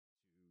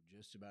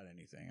just about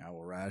anything. I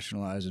will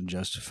rationalize and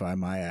justify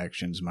my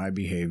actions, my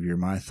behavior,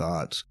 my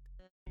thoughts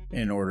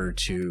in order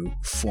to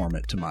form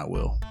it to my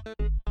will.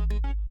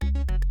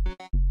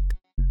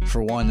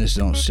 For one, this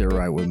don't sit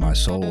right with my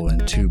soul,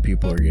 and two,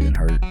 people are getting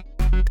hurt.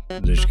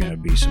 There's going to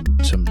be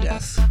some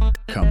death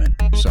coming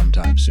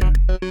sometime soon.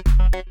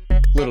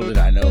 Little did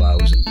I know I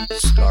was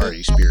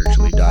already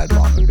spiritually died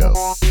long ago.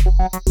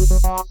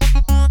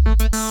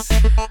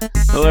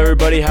 Hello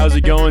everybody, how's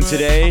it going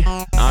today?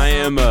 I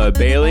am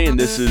Bailey and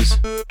this is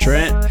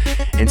Trent,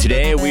 and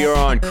today we are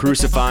on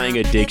Crucifying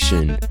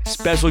Addiction.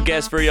 Special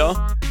guest for y'all.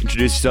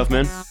 Introduce yourself,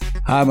 man.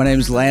 Hi, my name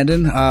is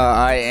Landon.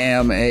 I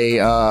am a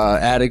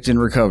addict in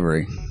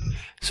recovery.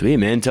 Sweet,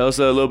 man. Tell us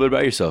a little bit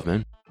about yourself,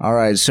 man. All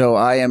right, so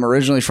I am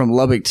originally from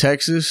Lubbock,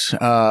 Texas.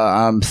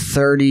 I'm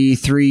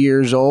 33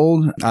 years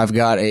old. I've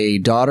got a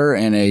daughter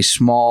and a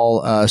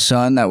small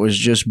son that was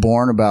just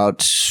born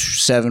about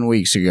 7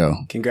 weeks ago.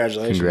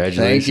 Congratulations.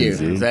 Thank you.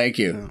 Dude. Thank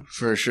you,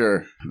 for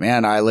sure.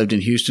 Man, I lived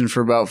in Houston for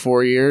about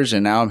 4 years,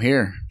 and now I'm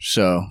here.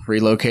 So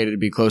relocated to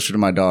be closer to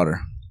my daughter.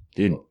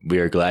 Dude, we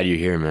are glad you're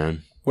here,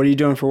 man. What are you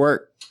doing for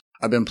work?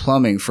 I've been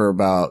plumbing for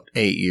about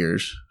 8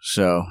 years,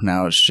 so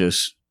now it's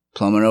just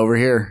plumbing over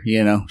here,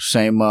 you know,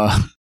 same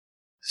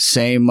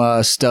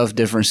stuff,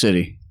 different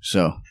city.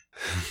 So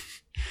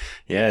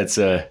Yeah, it's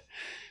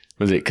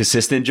was it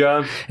consistent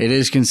job? it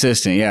is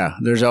consistent. Yeah,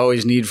 there's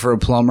always need for a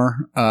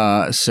plumber.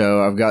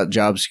 So I've got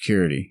job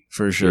security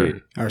for sure.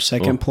 Dude. Our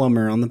second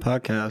plumber on the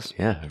podcast.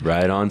 Yeah,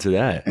 right on to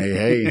that.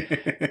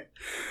 Hey.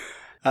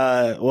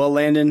 Well,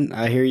 Landon,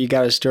 I hear you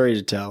got a story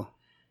to tell.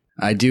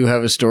 I do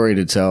have a story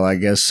to tell. I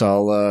guess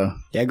I'll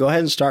Yeah, go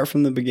ahead and start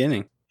from the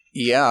beginning.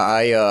 yeah,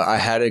 I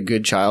had a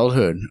good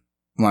childhood.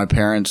 My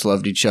parents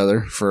loved each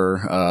other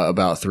for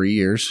about 3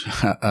 years,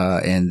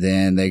 and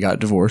then they got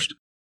divorced.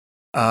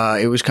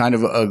 It was kind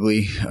of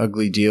an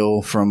ugly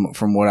deal from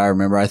what I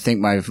remember. I think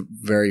my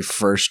very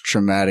first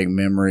traumatic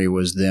memory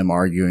was them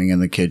arguing in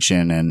the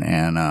kitchen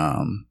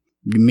and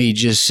me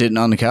just sitting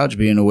on the couch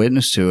being a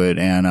witness to it.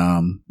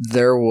 And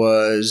there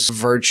was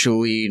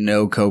virtually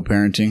no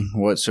co-parenting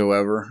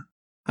whatsoever.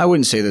 I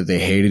wouldn't say that they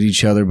hated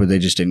each other, but they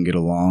just didn't get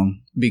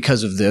along.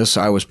 Because of this,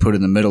 I was put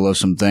in the middle of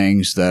some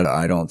things that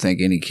I don't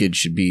think any kid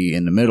should be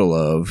in the middle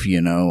of,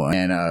 you know.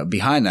 And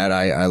behind that,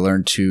 I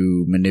learned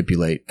to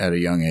manipulate at a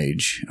young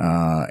age.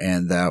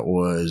 And that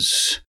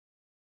was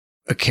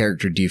a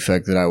character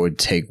defect that I would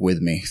take with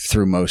me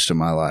through most of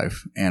my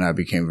life. And I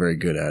became very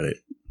good at it.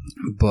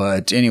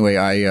 But anyway,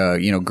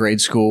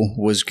 grade school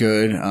was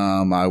good.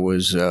 I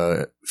was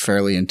a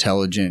fairly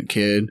intelligent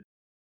kid.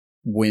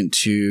 Went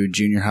to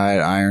junior high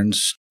at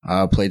Irons,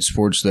 played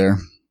sports there,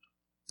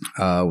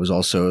 was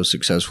also a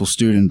successful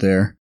student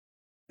there.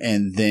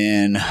 And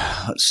then,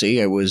 let's see,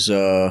 it was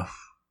 8th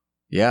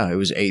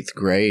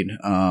grade,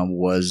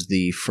 was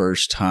the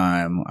first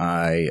time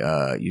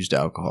I used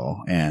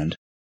alcohol. And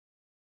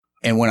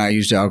when I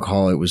used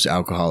alcohol, it was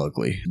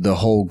alcoholically. The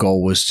whole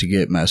goal was to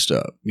get messed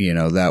up. You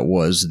know, that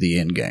was the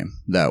end game.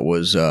 That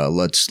was,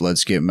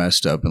 let's get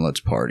messed up and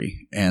let's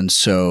party. And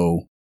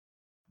so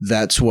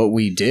that's what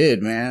we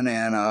did, man.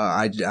 And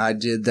I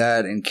did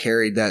that and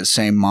carried that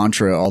same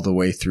mantra all the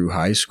way through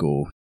high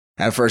school.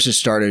 At first, it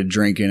started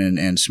drinking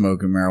and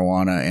smoking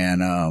marijuana,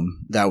 and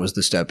that was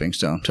the stepping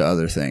stone to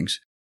other things.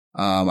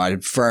 I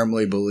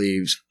firmly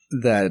believe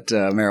that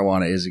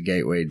marijuana is a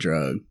gateway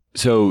drug.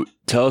 So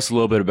tell us a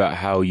little bit about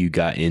how you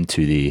got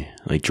into the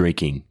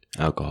drinking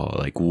alcohol.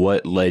 Like,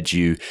 what led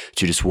you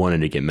to just wanting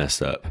to get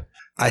messed up?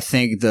 I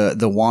think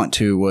the want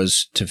to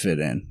was to fit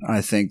in.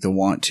 I think the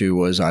want to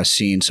was I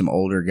seen some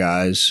older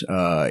guys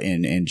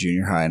in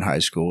junior high and high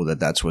school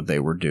that's what they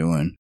were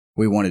doing.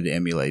 We wanted to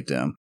emulate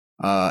them.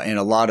 And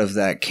a lot of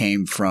that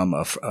came from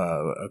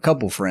a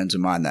couple friends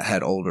of mine that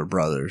had older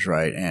brothers,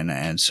 right?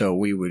 And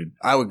so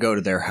I would go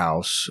to their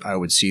house. We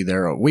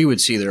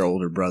would see their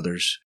older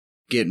brothers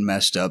getting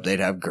messed up.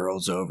 They'd have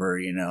girls over,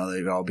 you know,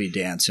 they'd all be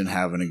dancing,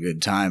 having a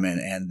good time.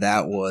 And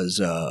that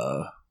was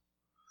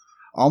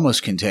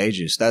almost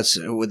contagious.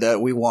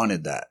 We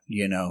wanted that,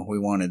 you know, we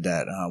wanted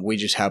that. We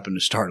just happened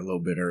to start a little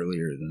bit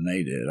earlier than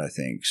they did, I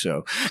think.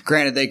 So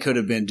granted, they could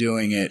have been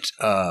doing it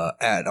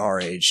at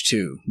our age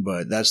too,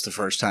 but that's the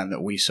first time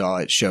that we saw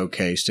it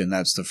showcased, and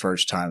that's the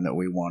first time that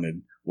we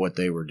wanted what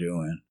they were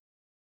doing.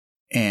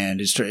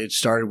 And it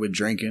started with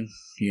drinking,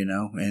 you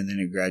know, and then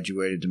it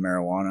graduated to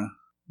marijuana.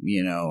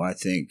 You know, I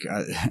think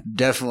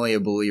definitely a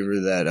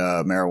believer that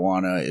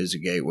marijuana is a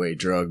gateway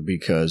drug,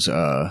 because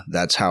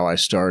that's how I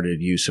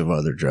started use of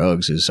other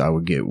drugs. Is I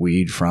would get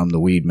weed from the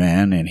weed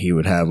man, and he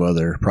would have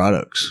other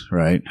products,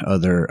 right?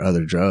 Other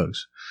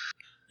drugs.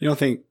 You don't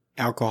think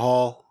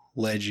alcohol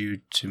led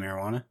you to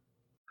marijuana?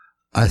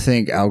 I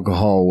think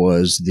alcohol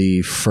was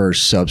the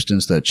first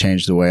substance that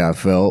changed the way I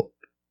felt,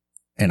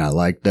 and I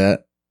liked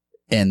that.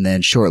 And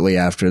then shortly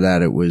after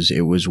that, it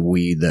was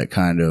weed that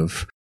kind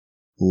of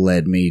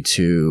led me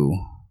to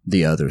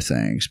the other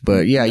things.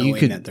 But yeah, knowing you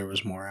could, that there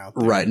was more out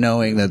there. Right,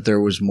 knowing that there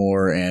was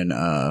more, and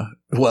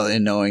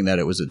and knowing that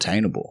it was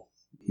attainable,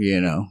 you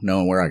know,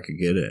 knowing where I could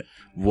get it.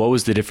 What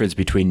was the difference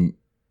between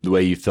the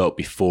way you felt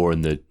before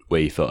and the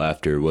way you felt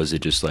after? Was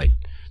it just like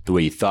the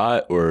way you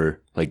thought,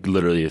 or like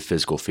literally a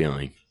physical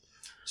feeling?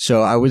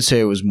 So I would say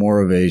it was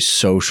more of a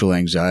social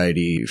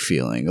anxiety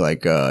feeling.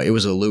 Like it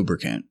was a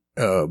lubricant.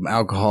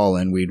 Alcohol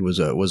and weed was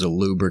a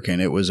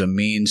lubricant. It was a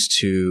means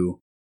to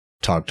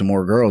talk to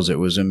more girls. It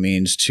was a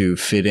means to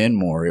fit in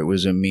more. It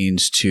was a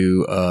means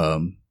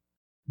to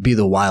be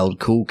the wild,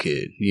 cool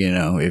kid,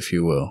 if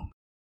you will.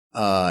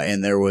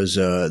 And there was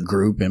a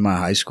group in my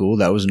high school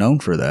that was known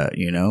for that,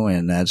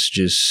 and that's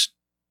just,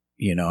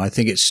 I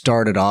think it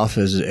started off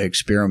as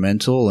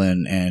experimental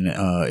and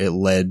it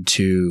led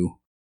to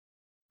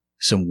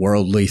some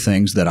worldly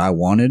things that I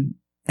wanted.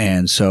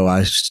 And so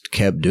I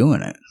kept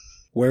doing it.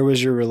 Where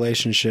was your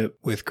relationship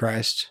with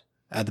Christ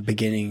at the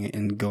beginning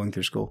and going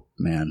through school?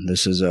 Man,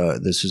 this is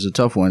a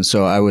tough one.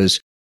 So I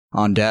was,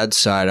 on Dad's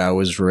side, I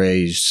was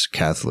raised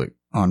Catholic.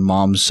 On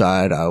Mom's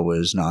side, I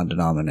was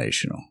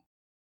non-denominational.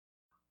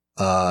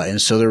 And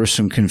so there was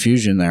some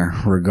confusion there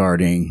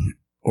regarding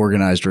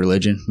organized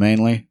religion,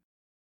 mainly.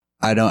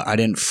 I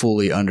didn't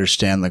fully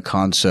understand the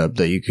concept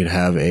that you could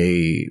have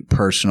a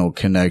personal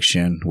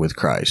connection with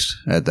Christ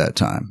at that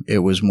time. It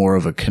was more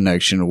of a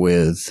connection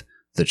with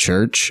the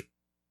church,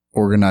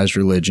 organized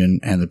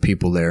religion, and the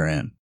people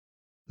therein.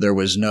 There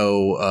was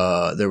no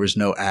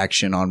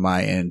action on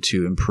my end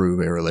to improve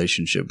a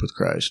relationship with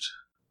Christ.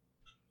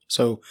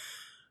 So,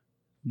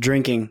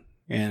 drinking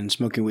and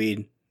smoking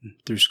weed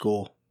through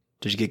school,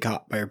 did you get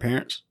caught by your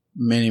parents?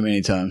 Many,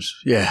 many times.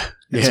 Yeah.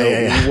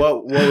 Yeah.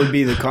 What would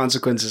be the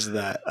consequences of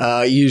that?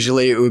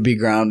 Usually it would be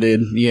grounded,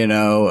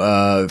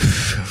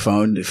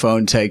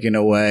 phone taken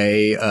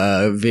away,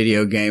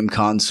 video game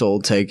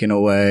console taken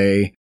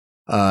away,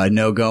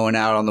 no going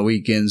out on the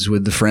weekends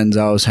with the friends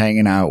I was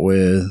hanging out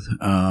with.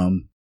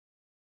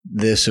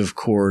 This, of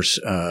course,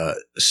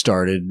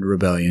 started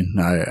rebellion.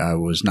 I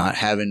was not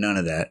having none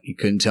of that. You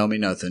couldn't tell me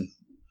nothing.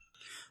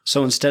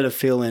 So instead of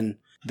feeling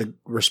the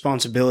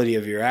responsibility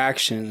of your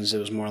actions, it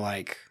was more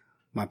like,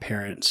 my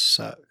parents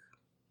suck.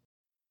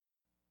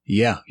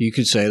 Yeah, you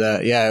could say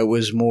that. Yeah, it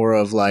was more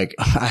of like,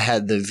 I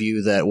had the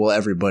view that, well,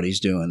 everybody's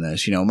doing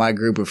this. My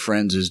group of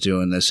friends is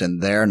doing this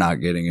and they're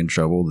not getting in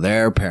trouble.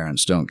 Their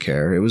parents don't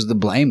care. It was the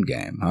blame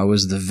game. I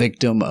was the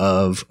victim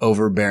of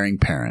overbearing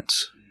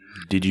parents.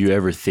 Did you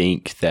ever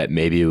think that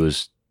maybe it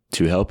was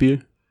to help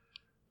you?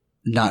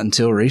 Not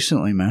until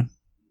recently, man.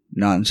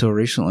 Not until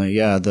recently.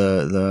 Yeah,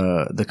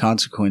 the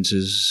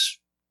consequences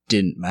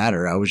didn't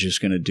matter. I was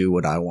just going to do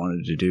what I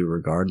wanted to do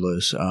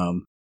regardless.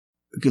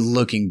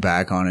 Looking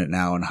back on it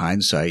now in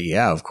hindsight,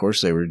 yeah, of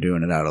course they were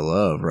doing it out of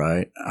love,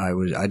 right?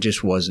 I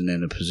just wasn't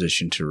in a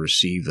position to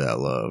receive that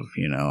love.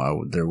 I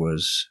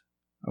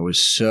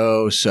was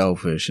so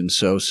selfish and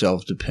so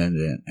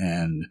self-dependent,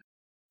 and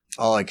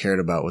all I cared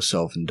about was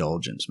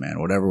self-indulgence, man.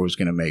 Whatever was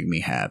going to make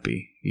me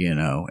happy,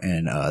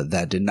 and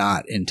that did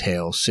not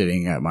entail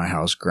sitting at my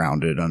house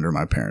grounded under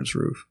my parents'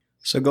 roof.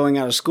 So going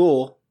out of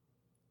school,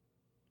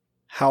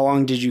 how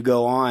long did you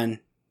go on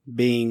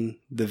being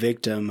the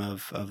victim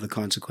of the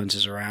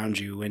consequences around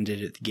you? When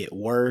did it get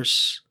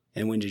worse?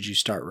 And when did you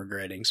start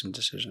regretting some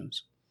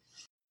decisions?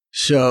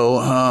 So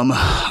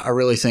I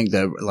really think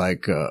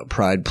that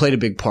pride played a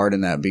big part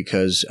in that,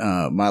 because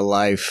my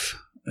life,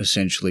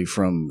 essentially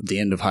from the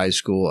end of high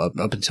school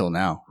up until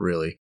now,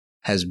 really,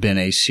 has been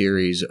a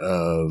series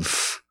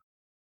of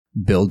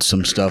build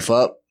some stuff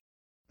up,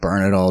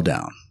 burn it all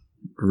down.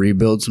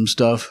 Rebuild some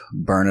stuff,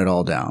 burn it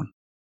all down.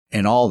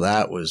 And all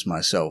that was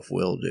my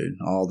self-will, dude.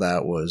 All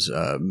that was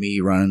me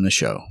running the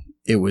show.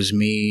 It was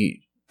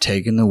me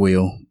taking the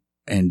wheel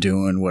and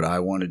doing what I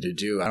wanted to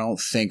do. I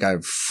don't think I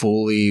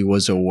fully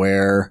was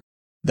aware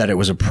that it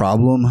was a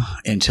problem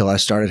until I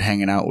started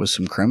hanging out with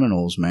some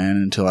criminals, man.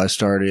 Until I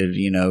started,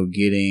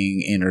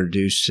 getting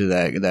introduced to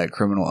that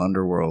criminal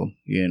underworld,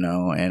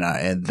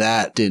 and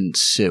that didn't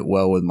sit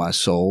well with my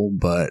soul,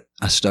 but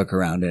I stuck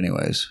around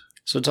anyways.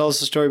 So tell us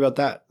the story about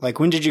that. Like,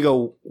 when did you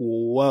go,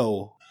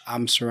 whoa,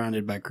 I'm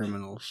surrounded by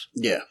criminals?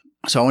 Yeah.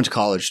 So I went to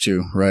college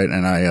too, right?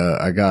 And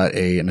I got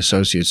an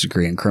associate's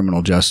degree in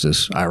criminal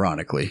justice,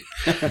 ironically.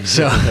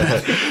 So,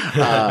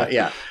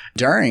 yeah.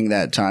 During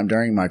that time,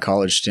 during my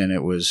college stint,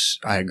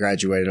 I had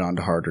graduated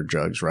onto harder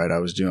drugs, right? I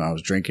was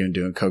drinking and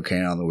doing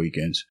cocaine on the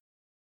weekends.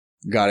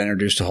 Got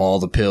introduced to all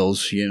the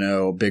pills,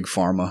 big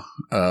pharma,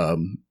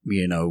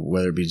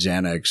 whether it be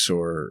Xanax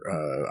or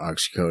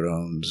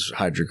oxycodones,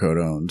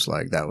 hydrocodones,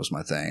 like that was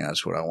my thing.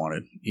 That's what I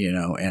wanted,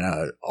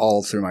 and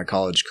all through my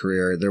college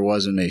career, there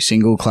wasn't a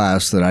single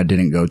class that I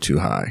didn't go to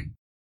high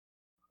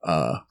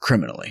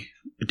criminally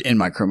in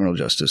my criminal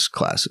justice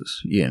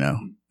classes,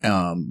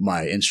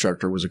 my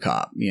instructor was a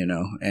cop,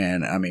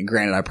 and I mean,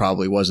 granted, I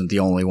probably wasn't the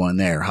only one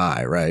there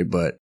high, right?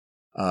 But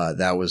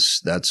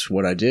that's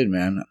what I did,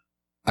 man.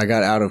 I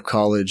got out of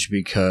college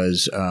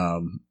because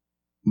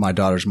my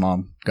daughter's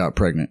mom got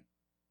pregnant.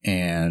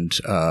 And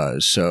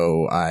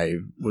so I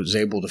was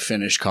able to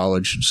finish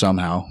college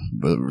somehow,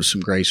 but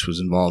some grace was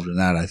involved in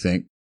that, I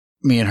think.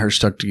 Me and her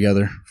stuck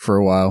together for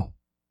a while.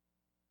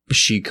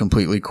 She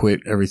completely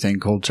quit everything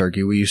cold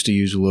turkey. We used to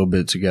use a little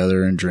bit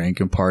together and drink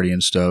and party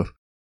and stuff.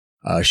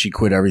 She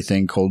quit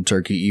everything cold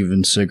turkey,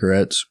 even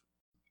cigarettes.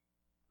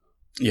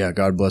 Yeah,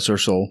 God bless her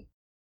soul.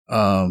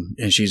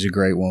 And she's a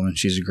great woman.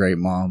 She's a great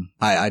mom.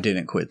 I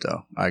didn't quit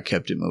though. I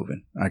kept it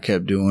moving. I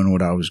kept doing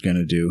what I was going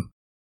to do.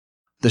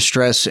 The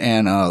stress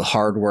and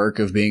hard work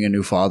of being a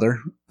new father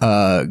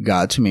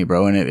got to me,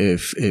 bro, and it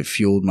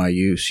fueled my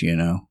use, you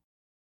know.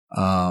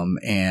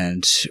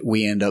 And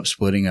we end up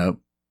splitting up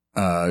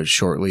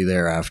shortly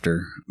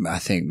thereafter. I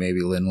think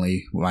maybe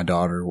Lindley, my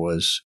daughter,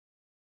 was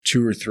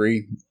 2 or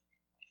 3.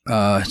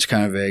 It's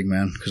kind of vague,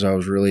 man, because I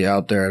was really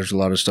out there. There's a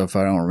lot of stuff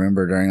I don't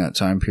remember during that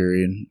time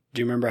period.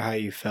 Do you remember how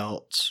you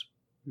felt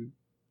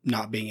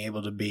not being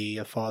able to be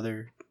a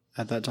father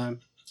at that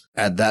time?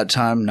 At that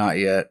time, not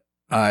yet.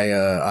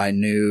 I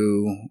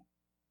knew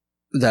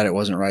that it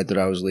wasn't right that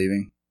I was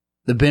leaving.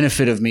 The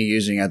benefit of me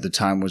using at the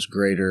time was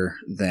greater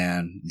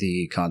than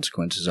the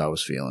consequences I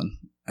was feeling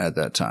at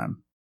that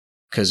time.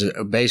 Because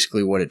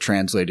basically what it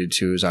translated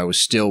to is I was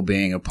still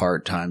being a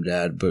part-time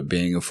dad, but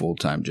being a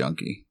full-time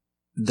junkie.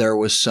 There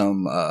was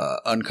some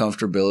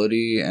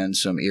uncomfortability and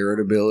some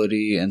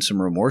irritability and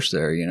some remorse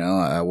there, you know.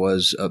 I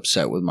was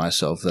upset with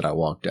myself that I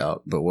walked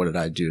out, but what did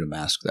I do to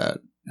mask that?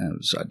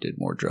 I did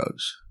more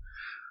drugs.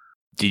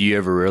 Did you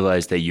ever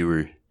realize that you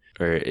were,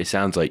 or it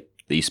sounds like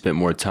that you spent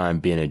more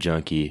time being a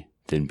junkie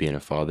than being a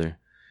father?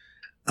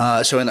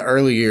 So in the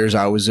early years,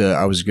 I was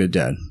a good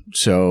dad.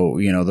 So,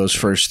 you know, those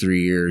first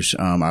 3 years,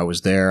 I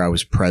was there, I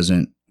was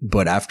present.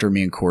 But after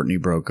me and Courtney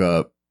broke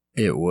up,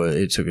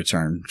 it took a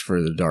turn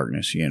for the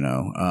darkness, you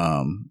know.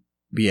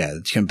 Yeah,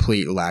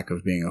 complete lack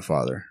of being a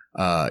father.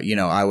 You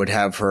know, I would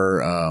have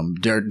her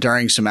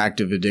during some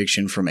active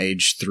addiction from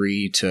age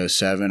 3 to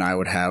 7. I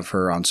would have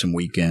her on some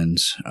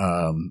weekends,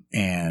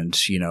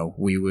 and you know,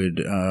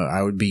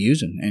 I would be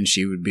using, and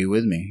she would be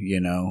with me, you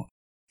know.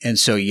 And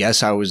so,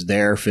 yes, I was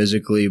there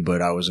physically,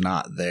 but I was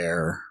not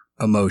there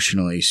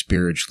emotionally,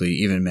 spiritually,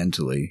 even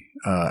mentally,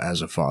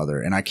 as a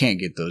father. And I can't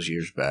get those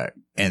years back.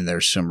 And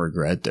there's some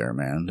regret there,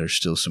 man. There's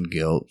still some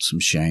guilt, some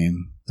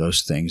shame,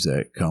 those things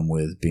that come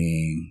with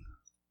being,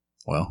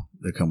 well,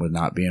 they come with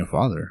not being a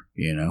father,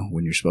 you know,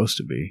 when you're supposed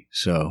to be.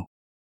 So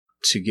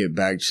to get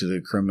back to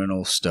the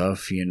criminal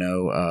stuff, you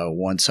know,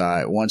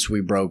 once we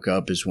broke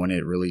up is when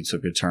it really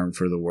took a turn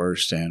for the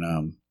worst.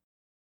 And,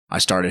 I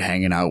started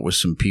hanging out with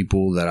some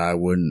people that I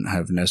wouldn't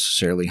have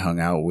necessarily hung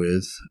out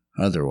with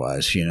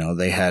otherwise. You know,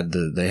 they had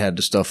the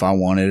stuff I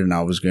wanted, and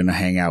I was going to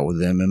hang out with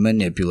them and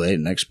manipulate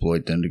and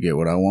exploit them to get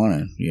what I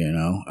wanted, you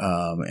know.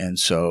 And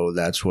so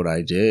that's what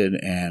I did.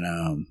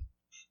 And,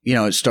 you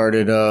know, it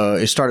started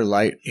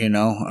light, you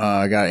know.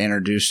 I got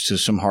introduced to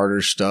some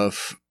harder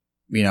stuff.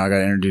 You know, I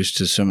got introduced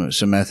to some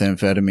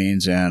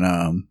methamphetamines,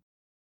 and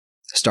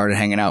started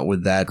hanging out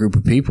with that group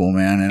of people,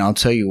 man. And I'll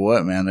tell you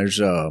what, man,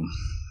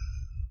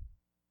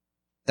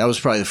 that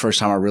was probably the first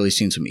time I really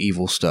seen some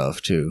evil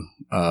stuff too,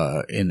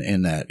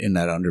 in that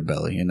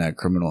underbelly, in that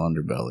criminal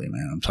underbelly,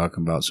 man. I'm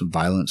talking about some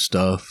violent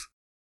stuff.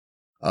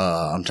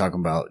 I'm talking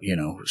about, you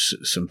know,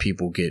 some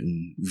people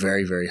getting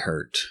very, very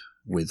hurt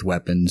with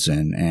weapons,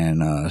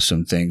 and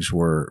some things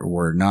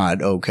were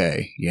not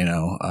okay, you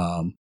know.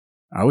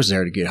 I was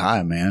there to get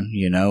high, man,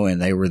 you know,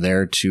 and they were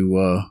there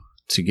to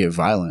get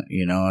violent,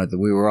 you know.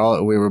 We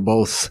were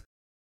both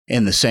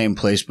in the same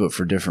place, but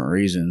for different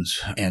reasons.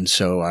 And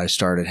so I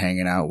started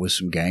hanging out with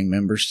some gang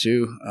members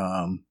too.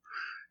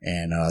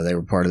 And they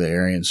were part of the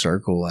Aryan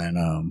Circle. And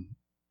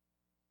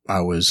I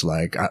was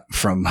like,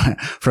 from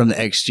the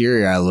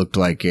exterior, I looked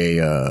like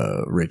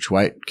a rich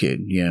white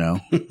kid, you know.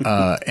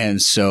 And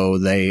so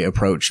they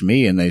approached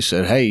me and they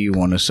said, "Hey, you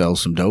want to sell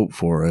some dope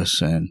for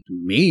us?" And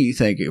me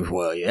thinking,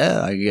 well,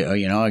 yeah,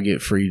 I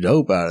get free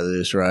dope out of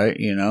this, right?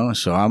 You know,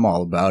 so I'm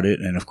all about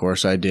it. And of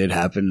course, I did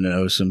happen to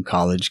know some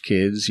college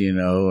kids, you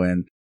know,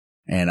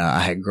 and I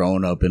had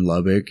grown up in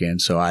Lubbock,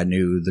 and so I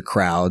knew the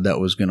crowd that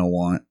was going to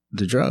want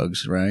the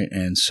drugs, right?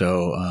 And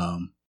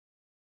so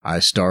I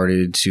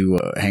started to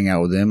hang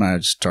out with them. I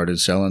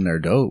started selling their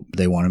dope.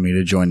 They wanted me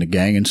to join the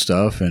gang and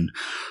stuff, and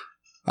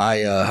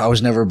I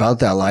was never about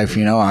that life,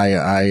 you know.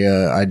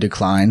 I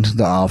declined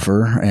the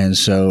offer, and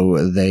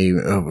so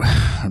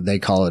they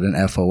call it an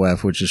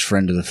FOF, which is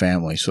friend of the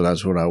family. So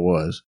that's what I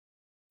was.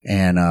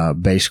 And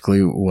basically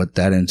what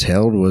that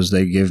entailed was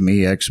they give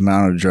me X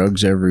amount of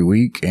drugs every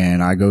week,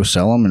 and I go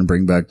sell them and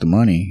bring back the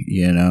money,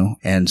 you know.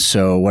 And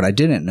so what I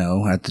didn't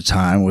know at the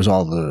time was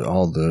all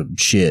the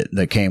shit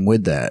that came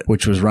with that,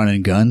 which was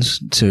running guns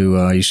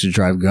I used to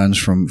drive guns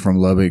from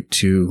Lubbock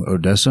to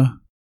Odessa.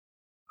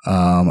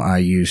 I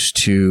used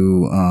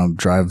to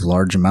drive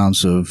large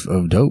amounts of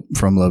dope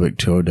from Lubbock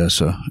to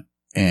Odessa.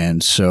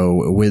 And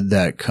so with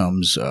that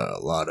comes a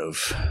lot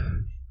of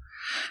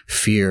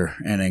fear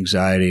and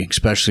anxiety,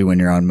 especially when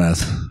you're on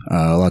meth,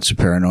 lots of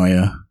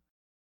paranoia.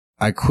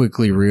 I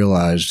quickly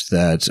realized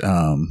that,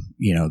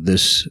 you know,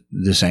 this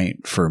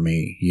ain't for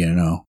me, you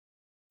know.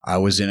 I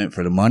was in it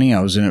for the money.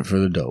 I was in it for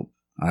the dope.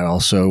 I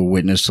also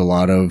witnessed a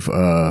lot of,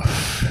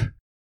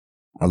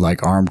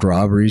 like armed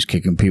robberies,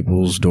 kicking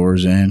people's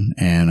doors in,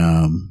 and,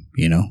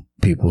 you know,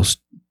 people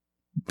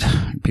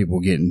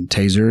getting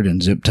tasered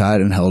and zip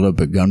tied and held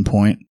up at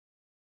gunpoint.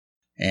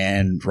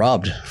 and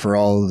robbed for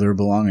all of their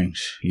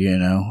belongings, you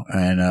know?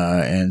 And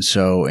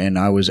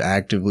I was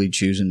actively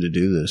choosing to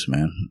do this,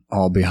 man,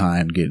 all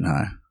behind getting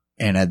high.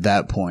 And at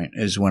that point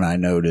is when I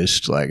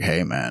noticed, like,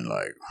 hey, man,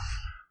 like,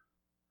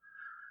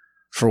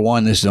 for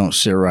one, this don't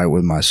sit right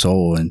with my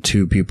soul, and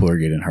two, people are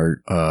getting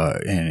hurt,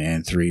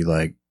 and three,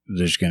 like,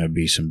 there's going to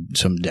be some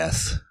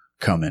death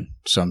coming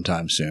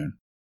sometime soon.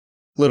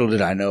 Little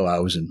did I know I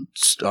was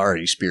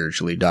already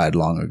spiritually died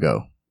long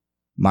ago.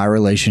 My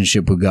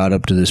relationship with God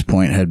up to this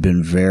point had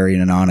been very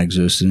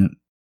non-existent.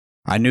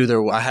 I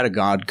knew I had a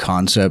God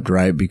concept,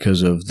 right,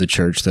 because of the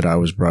church that I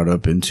was brought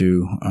up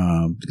into,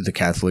 the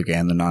Catholic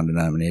and the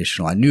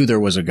non-denominational. I knew there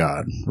was a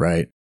God,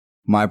 right?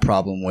 My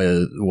problem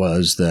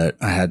was that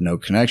I had no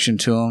connection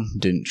to him,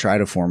 didn't try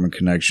to form a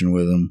connection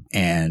with him,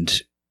 and,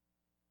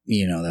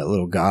 you know, that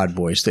little God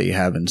voice that you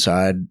have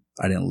inside,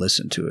 I didn't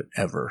listen to it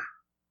ever.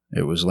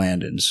 It was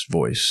Landon's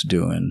voice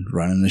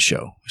running the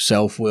show.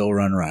 Self will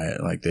run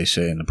riot, like they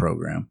say in the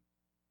program.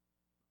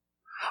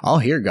 I'll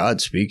hear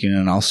God speaking,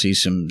 and I'll see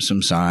some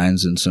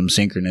signs and some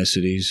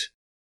synchronicities,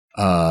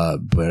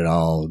 but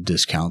I'll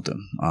discount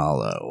them.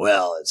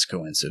 Well, it's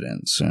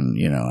coincidence, and,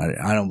 you know,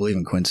 I don't believe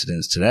in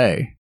coincidence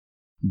today.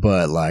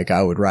 But, like,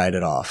 I would write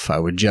it off. I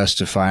would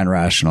justify and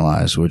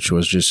rationalize, which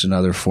was just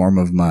another form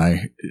of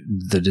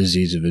the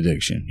disease of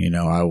addiction. You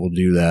know, I will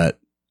do that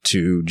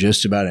to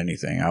just about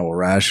anything. I will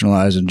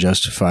rationalize and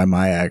justify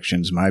my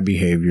actions, my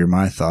behavior,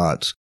 my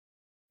thoughts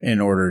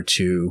in order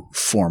to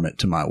form it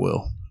to my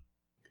will.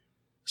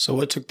 So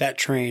what took that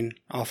train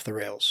off the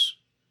rails?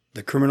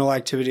 The criminal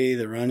activity,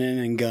 the running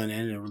and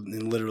gunning,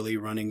 and literally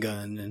running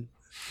gun. And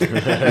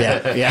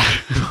yeah.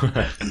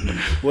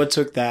 What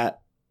took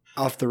that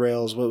off the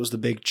rails? What was the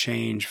big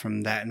change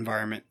from that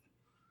environment?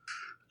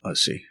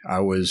 Let's see.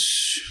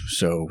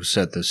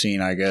 Set the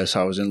scene, I guess.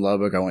 I was in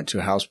Lubbock. I went to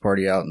a house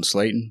party out in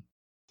Slayton.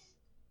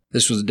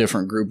 This was a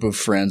different group of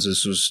friends.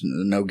 This was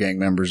no gang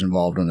members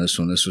involved in this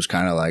one. This was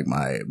kind of like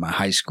my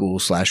high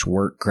school /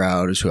 work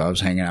crowd is who I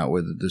was hanging out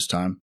with at this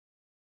time.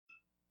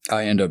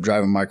 I end up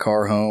driving my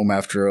car home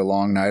after a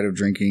long night of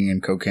drinking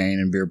and cocaine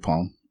and beer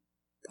pong.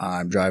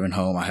 I'm driving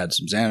home. I had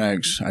some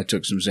Xanax. I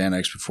took some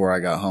Xanax before I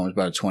got home. It's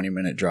about a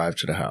 20-minute drive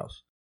to the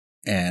house.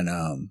 And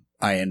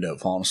I end up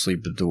falling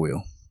asleep at the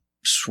wheel,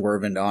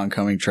 swerving to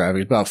oncoming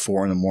traffic. It's about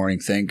 4 a.m.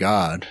 Thank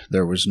God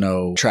there was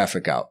no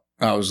traffic out.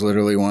 I was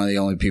literally one of the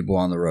only people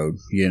on the road,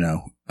 you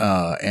know.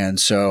 And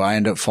so I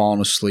end up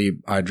falling asleep.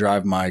 I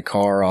drive my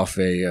car off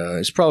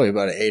it's probably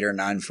about an 8 or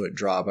 9 foot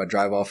drop. I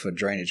drive off a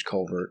drainage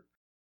culvert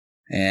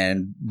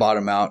and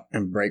bottom out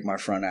and break my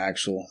front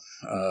axle.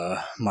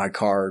 My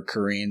car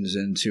careens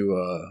into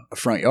a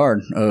front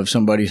yard of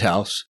somebody's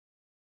house.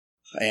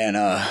 And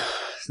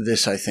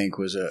this, I think,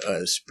 was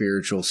a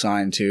spiritual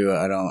sign too.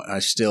 I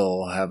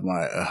still have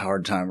a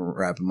hard time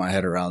wrapping my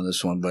head around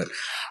this one, but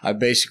I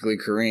basically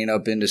careen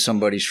up into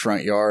somebody's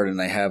front yard and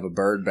they have a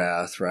bird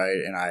bath, right?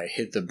 And I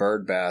hit the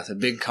bird bath, a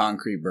big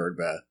concrete bird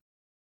bath.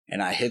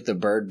 And I hit the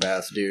bird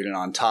bath, dude, and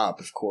on top,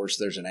 of course,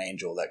 there's an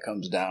angel that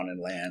comes down and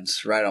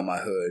lands right on my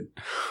hood.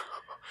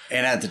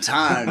 And at the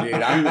time, dude,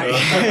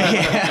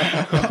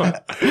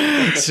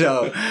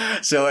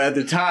 So at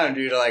the time,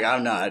 dude, like,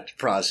 I'm not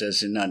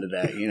processing none of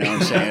that, you know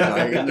what I'm saying?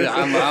 Like,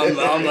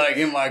 I'm like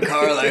in my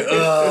car, like,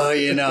 oh,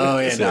 you know,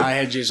 and I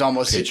had just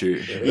almost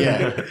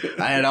I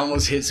had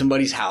almost hit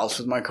somebody's house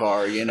with my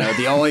car, you know.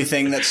 The only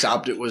thing that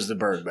stopped it was the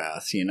bird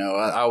bath, you know.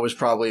 I was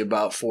probably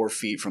about 4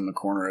 feet from the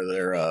corner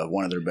of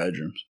one of their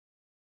bedrooms.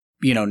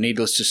 You know,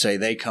 needless to say,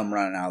 they come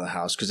running out of the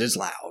house because it's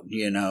loud,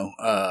 you know,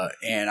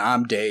 and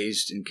I'm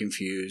dazed and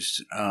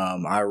confused.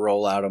 I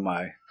roll out of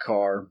my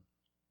car.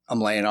 I'm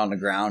laying on the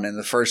ground, and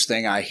the first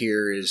thing I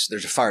hear is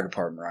there's a fire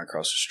department right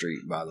across the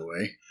street, by the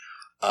way.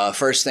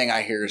 First thing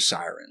I hear is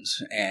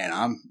sirens,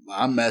 and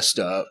I'm messed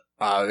up.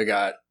 I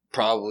got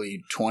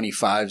probably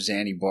 25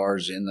 Xanny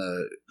bars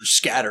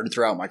scattered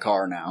throughout my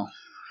car now.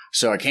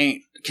 So I can't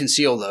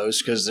conceal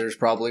those because there's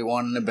probably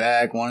one in the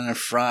back, one in the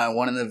front,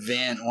 one in the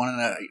vent, one in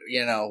the,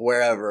 you know,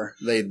 wherever.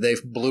 They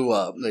blew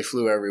up. They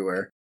flew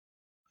everywhere.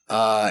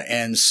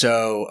 And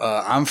so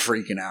I'm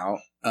freaking out.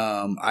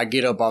 I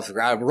get up off the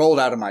ground. I rolled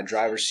out of my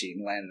driver's seat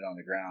and landed on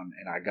the ground.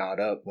 And I got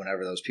up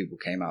whenever those people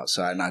came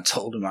outside. And I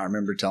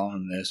remember telling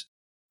them this.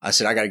 I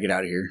said, I got to get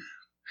out of here.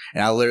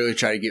 And I literally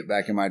tried to get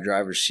back in my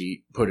driver's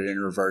seat, put it in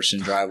reverse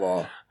and drive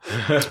off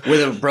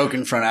with a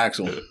broken front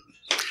axle.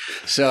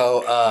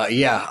 So,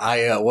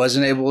 I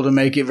wasn't able to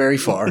make it very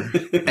far.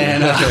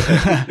 And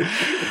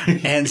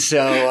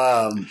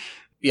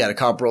the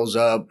cop rolls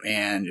up,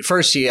 and at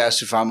first he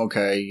asked if I'm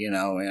okay, you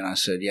know, and I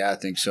said, yeah, I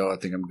think so. I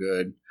think I'm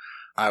good.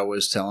 I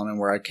was telling him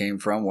where I came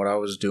from, what I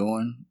was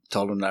doing,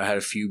 told him that I had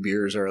a few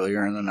beers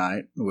earlier in the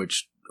night,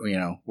 which, you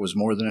know, was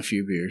more than a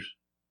few beers.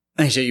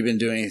 And he said, you been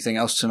doing anything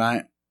else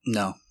tonight?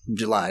 No,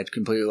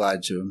 completely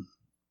lied to him.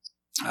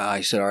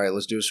 He said, all right,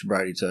 let's do a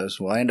sobriety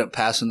test. Well, I ended up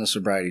passing the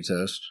sobriety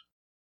test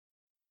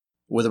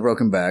with a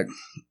broken back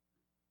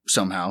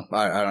somehow.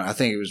 I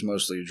think it was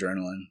mostly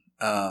adrenaline.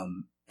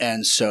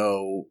 And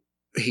so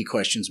he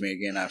questions me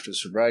again after the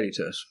sobriety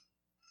test.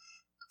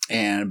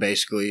 And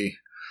basically,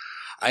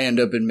 I end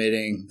up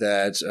admitting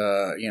that,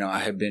 I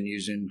had been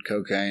using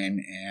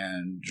cocaine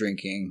and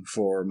drinking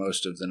for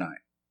most of the night.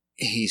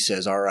 He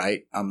says, all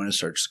right, I'm going to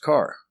search the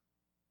car.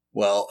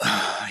 Well,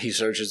 he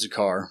searches the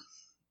car,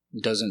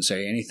 doesn't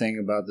say anything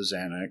about the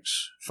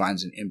Xanax,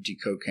 finds an empty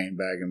cocaine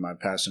bag in my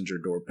passenger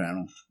door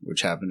panel,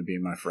 which happened to be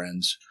my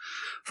friend's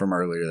from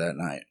earlier that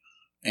night.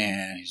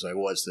 And he's like,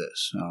 what's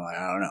this? And I'm like,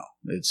 I don't know.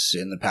 It's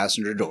in the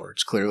passenger door.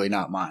 It's clearly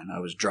not mine. I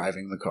was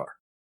driving the car.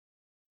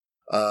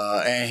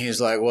 And he's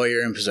like, well,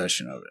 you're in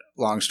possession of it.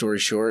 Long story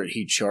short,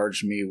 he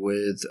charged me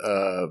with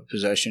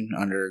possession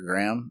under a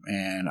gram,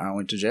 and I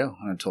went to jail.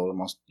 And I told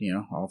him,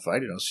 I'll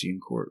fight it. I'll see you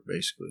in court,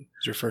 basically.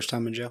 Was your first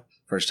time in jail?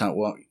 First time?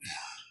 Well,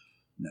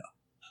 no.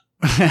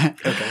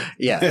 Okay.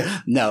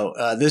 Yeah. No,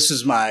 this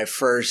is my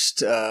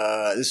first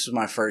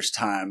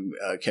time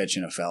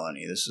catching a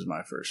felony. This is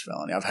my first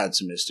felony. I've had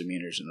some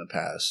misdemeanors in the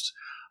past.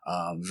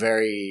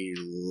 Very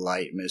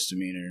light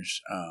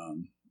misdemeanors.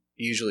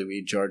 Usually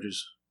weed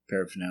charges.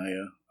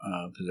 Paraphernalia,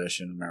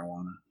 possession of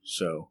marijuana.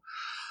 So,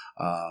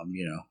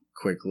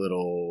 quick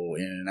little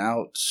in and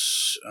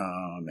outs.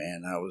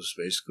 And that was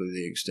basically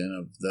the extent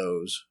of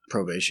those.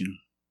 Probation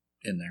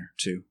in there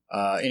too.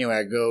 Anyway,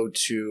 I go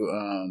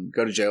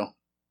to jail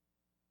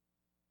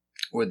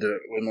with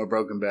my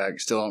broken back.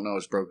 Still don't know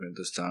it's broken at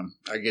this time.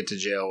 I get to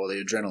jail. Well,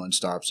 the adrenaline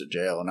stops at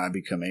jail, and I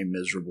become a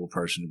miserable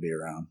person to be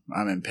around.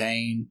 I'm in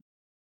pain.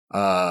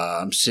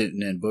 I'm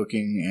sitting in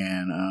booking,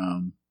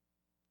 and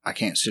I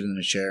can't sit in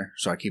a chair,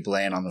 so I keep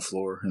laying on the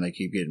floor, and they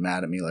keep getting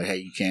mad at me like, hey,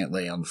 you can't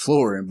lay on the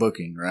floor in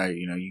booking, right?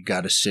 You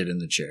got to sit in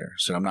the chair.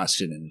 So I'm not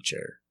sitting in the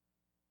chair.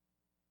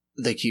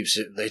 They keep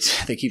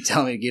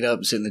telling me to get up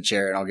and sit in the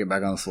chair, and I'll get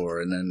back on the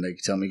floor. And then they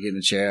tell me to get in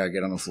the chair, I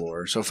get on the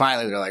floor. So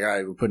finally they're like, all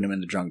right, we're putting him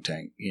in the drunk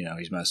tank.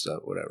 He's messed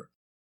up, whatever.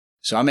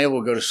 So I'm able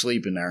to go to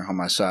sleep in there on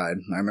my side.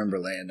 I remember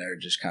laying there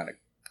just kind of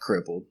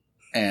crippled.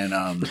 And,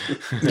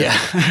 yeah.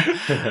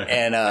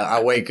 And,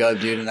 I wake up,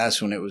 dude, and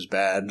that's when it was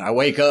bad. I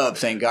wake up,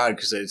 thank God,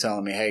 because they're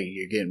telling me, hey,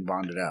 you're getting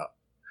bonded out.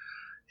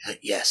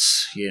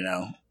 Yes,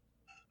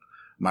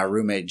 my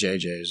roommate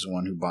JJ is the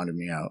one who bonded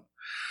me out.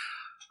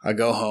 I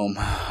go home,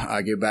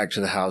 I get back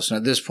to the house, and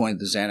at this point,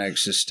 the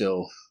Xanax is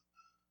still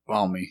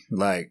on me.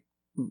 Like,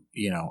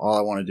 all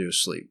I want to do is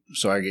sleep.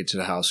 So I get to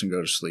the house and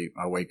go to sleep.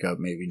 I wake up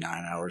maybe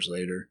 9 hours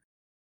later.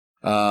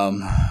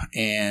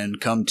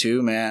 And come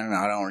to, man,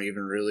 I don't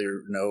even really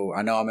know.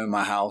 I know I'm in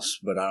my house,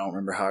 but I don't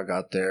remember how I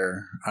got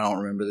there. I don't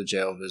remember the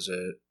jail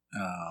visit.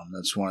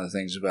 That's one of the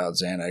things about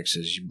Xanax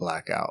is you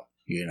black out.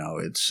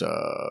 It's,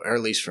 or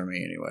at least for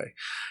me anyway,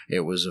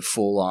 it was a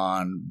full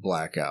on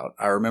blackout.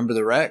 I remember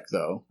the wreck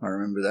though. I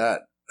remember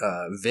that,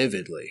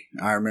 vividly.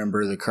 I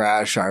remember the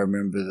crash. I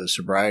remember the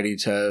sobriety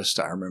test.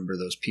 I remember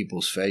those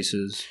people's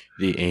faces.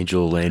 The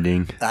angel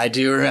landing. I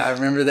do. I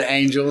remember the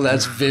angel.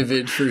 That's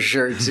vivid for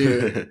sure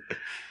too.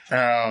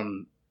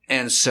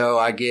 And so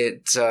I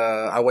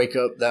wake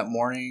up that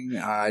morning.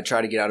 I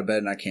try to get out of bed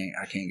and I can't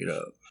get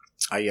up.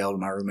 I yelled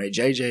at my roommate,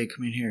 JJ,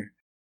 come in here.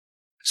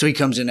 So he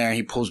comes in there and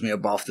he pulls me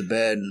up off the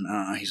bed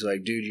and he's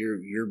like, dude,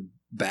 your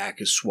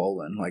back is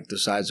swollen like the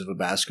size of a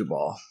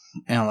basketball.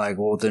 And I'm like,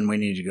 well, then we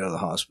need to go to the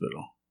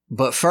hospital.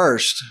 But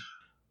first,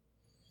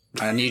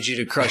 I need you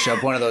to crush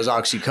up one of those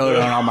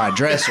oxycodone on my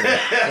dresser.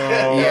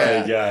 Oh,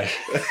 yeah. My gosh.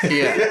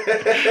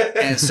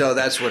 Yeah. And so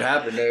that's what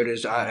happened, dude,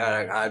 is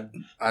I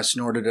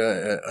snorted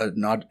an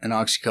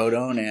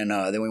oxycodone, and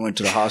then we went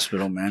to the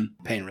hospital, man.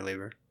 Pain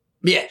reliever.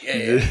 Yeah.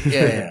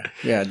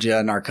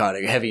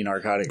 Narcotic, heavy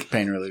narcotic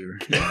pain reliever.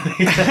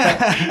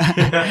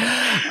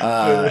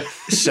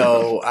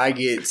 So I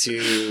get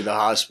to the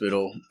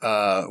hospital,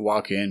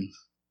 walk in.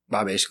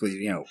 I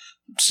basically,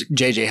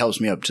 JJ helps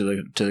me up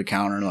to the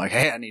counter and like,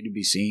 hey, I need to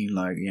be seen.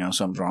 Like,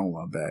 something's wrong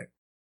with my back.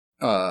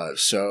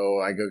 So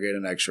I go get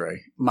an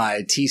x-ray.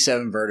 My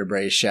T7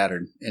 vertebrae is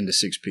shattered into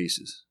 6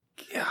 pieces.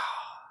 Yeah.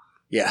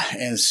 Yeah.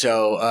 And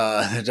so,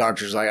 the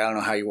doctor's like, I don't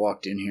know how you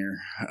walked in here.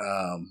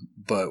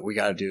 But we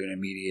got to do an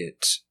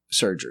immediate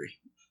surgery.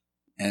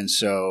 And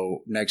so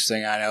next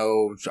thing I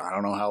know, I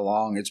don't know how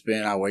long it's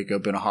been. I wake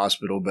up in a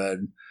hospital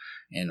bed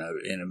in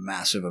a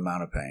massive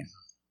amount of pain.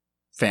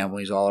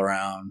 Families all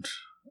around.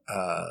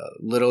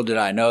 Little did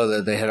I know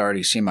that they had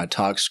already seen my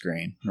tox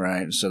screen,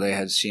 right? So they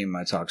had seen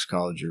my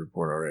toxicology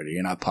report already,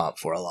 and I popped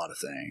for a lot of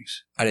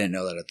things. I didn't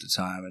know that at the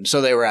time. And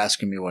so they were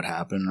asking me what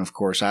happened. And of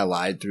course, I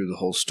lied through the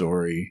whole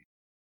story.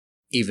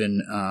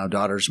 Even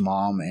daughter's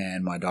mom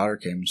and my daughter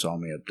came and saw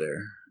me up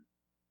there.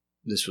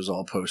 This was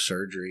all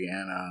post-surgery.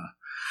 And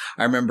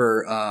I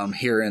remember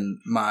hearing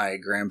my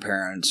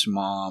grandparents,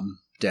 mom,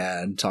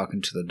 dad,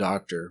 talking to the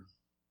doctor,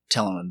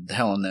 telling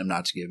them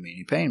not to give me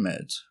any pain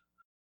meds.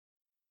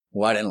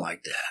 Well, I didn't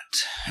like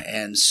that.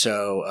 And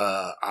so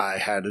I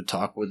had to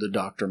talk with the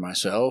doctor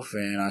myself.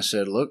 And I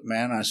said, look,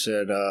 man, I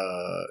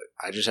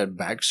just had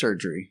back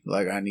surgery.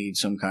 Like, I need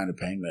some kind of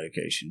pain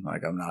medication.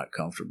 Like, I'm not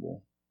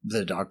comfortable.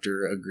 The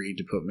doctor agreed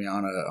to put me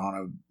on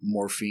a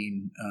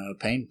morphine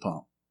pain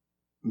pump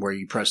where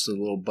you press the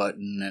little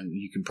button and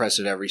you can press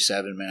it every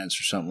 7 minutes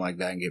or something like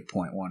that and get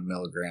 0.1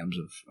 milligrams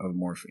of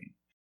morphine.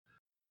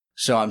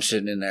 So I'm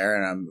sitting in there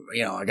and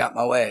I got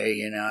my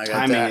way, I got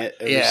timing that. it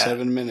every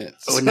 7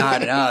 minutes. Oh,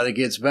 no, it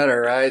gets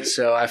better, right?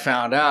 So I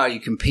found out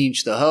you can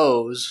pinch the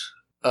hose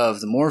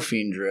of the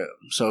morphine drip.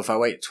 So if I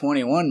wait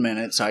 21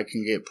 minutes, I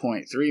can get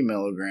 0.3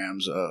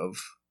 milligrams of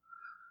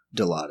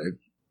Dilaudid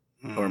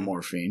or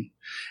morphine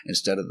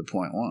instead of the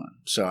 0.1.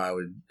 So I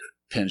would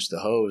pinch the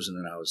hose and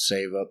then I would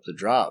save up the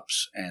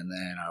drops and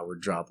then I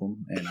would drop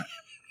them and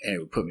it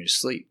would put me to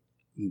sleep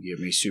and get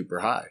me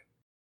super high.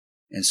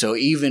 And so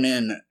even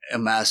in a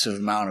massive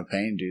amount of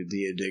pain, dude,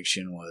 the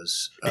addiction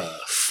was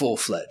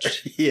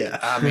full-fledged. Yeah.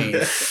 I mean,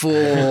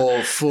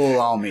 full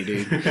on me,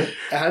 dude.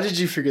 How did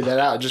you figure that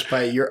out? Just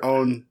by your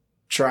own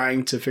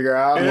trying to figure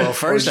out? Well,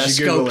 first I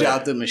scoped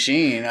out the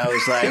machine. I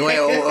was like,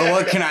 wait,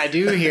 what can I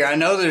do here? I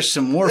know there's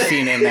some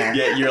morphine in there.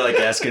 Yeah, you're like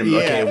asking him,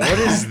 okay, what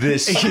is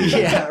this?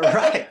 Yeah,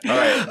 right. All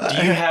right.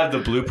 Do you have the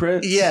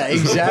blueprint? Yeah,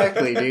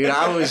 exactly, dude.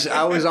 I was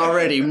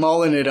already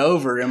mulling it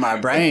over in my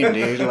brain,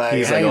 dude. Like,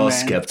 he's like all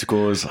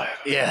skeptical. He's like,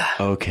 yeah,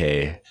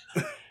 okay.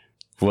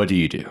 What do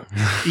you do?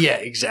 Yeah,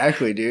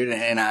 exactly, dude.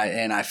 And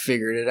I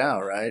figured it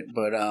out, right?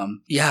 But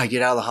I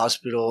get out of the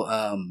hospital.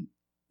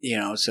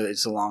 So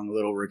it's a long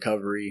little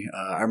recovery.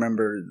 I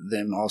remember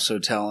them also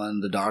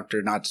telling the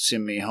doctor not to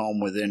send me home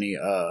with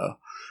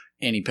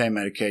any pain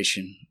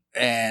medication.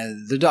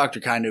 And the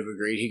doctor kind of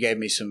agreed. He gave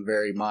me some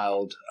very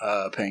mild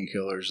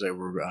painkillers. They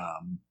were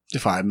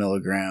 5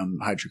 milligram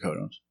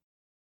hydrocodones,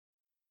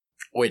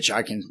 which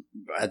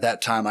at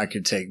that time I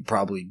could take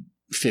probably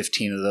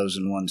 15 of those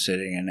in one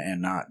sitting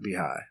and not be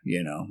high.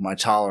 My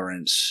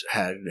tolerance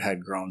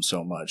had grown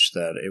so much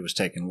that it was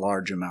taking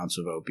large amounts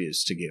of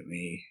opiates to get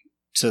me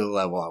to the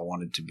level I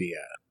wanted to be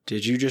at.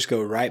 Did you just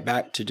go right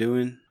back to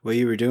doing what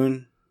you were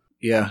doing?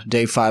 Yeah,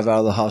 day 5 out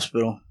of the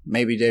hospital,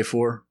 maybe day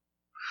 4.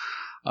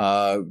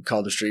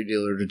 Called the street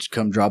dealer to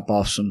come drop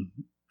off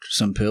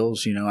some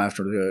pills.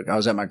 After I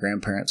was at my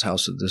grandparents'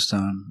 house at this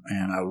time,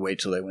 and I would wait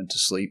till they went to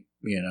sleep.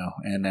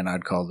 And then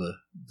I'd call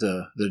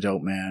the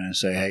dope man and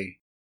say, "Hey,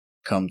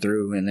 come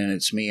through." And then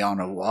it's me on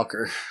a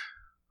walker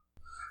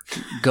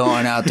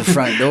going out the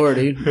front door,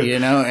 dude,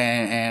 and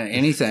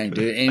anything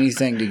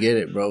to get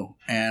it, bro.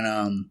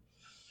 And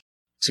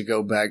to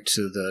go back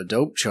to the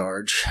dope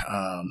charge,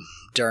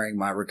 during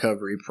my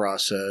recovery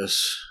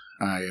process,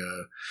 I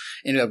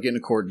ended up getting a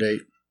court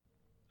date.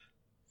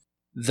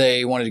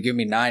 They wanted to give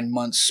me 9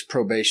 months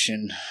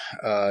probation,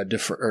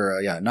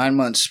 9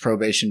 months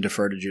probation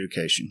deferred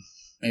adjudication.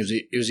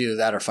 It was either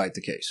that or fight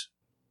the case.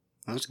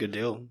 That's a good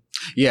deal.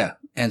 Yeah,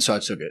 and so I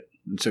took it.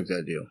 I took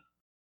that deal.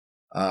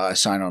 I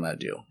signed on that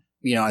deal.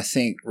 I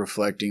think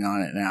reflecting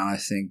on it now, I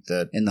think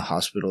that in the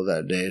hospital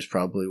that day is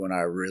probably when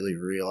I really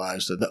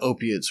realized that the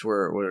opiates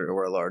were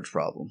a large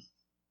problem.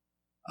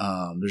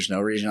 There's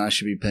no reason I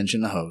should be pinching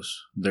the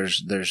hose.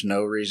 There's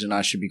no reason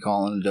I should be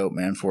calling the dope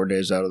man 4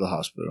 days out of the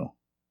hospital.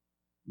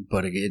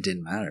 But it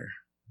didn't matter.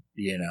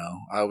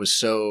 I was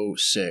so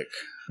sick.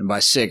 And by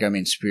sick, I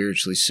mean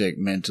spiritually sick,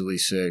 mentally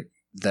sick,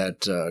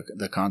 that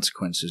the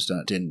consequences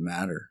didn't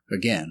matter.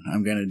 Again,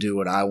 I'm going to do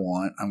what I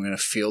want. I'm going to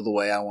feel the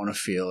way I want to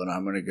feel, and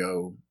I'm going to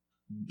go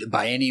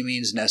by any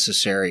means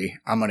necessary.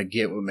 I'm going to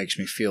get what makes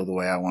me feel the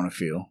way I want to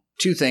feel.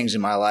 2 things in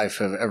my life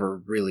have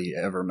ever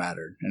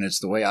mattered, and it's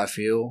the way I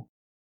feel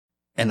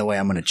and the way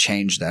I'm going to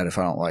change that if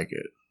I don't like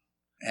it.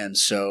 And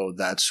so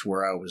that's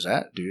where I was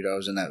at, dude. I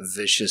was in that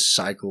vicious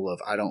cycle of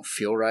I don't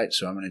feel right,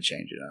 so I'm going to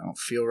change it. I don't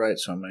feel right,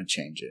 so I'm going to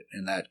change it.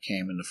 And that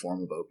came in the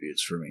form of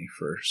opiates for me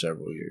for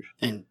several years.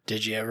 And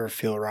did you ever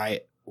feel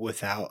right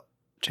without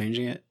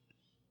changing it?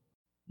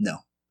 No.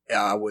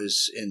 I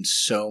was in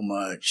so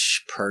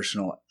much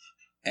personal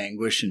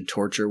anguish and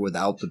torture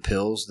without the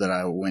pills that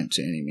I went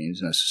to any means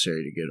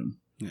necessary to get them.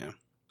 Yeah.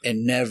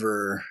 And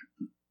never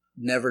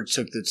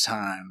took the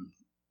time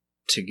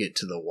to get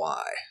to the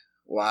why.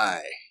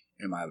 Why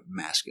am I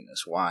masking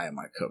this? Why am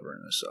I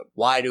covering this up?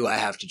 Why do I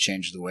have to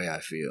change the way I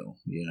feel?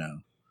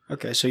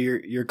 Okay, so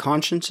your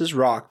conscience is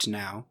rocked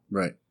now.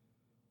 Right.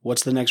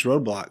 What's the next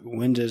roadblock?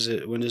 When does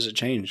it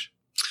change?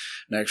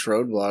 Next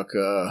roadblock,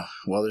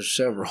 well, there's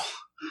several.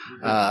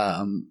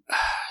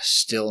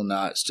 Still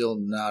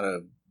not a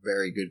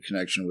very good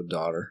connection with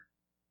daughter.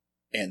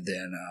 And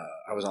then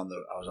I was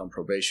on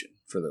probation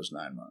for those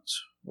 9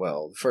 months.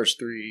 Well, the first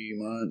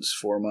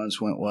 4 months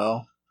went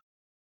well.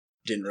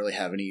 Didn't really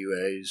have any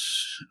UAs,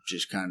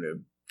 just kind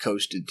of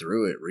coasted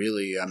through it,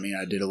 really. I mean,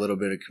 I did a little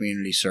bit of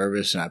community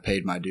service, and I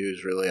paid my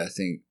dues, really. I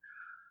think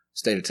the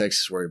state of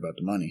Texas is worried about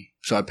the money.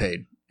 So I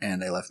paid,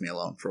 and they left me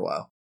alone for a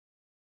while.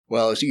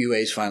 Well, as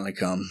UAs finally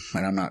come,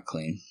 and I'm not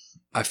clean.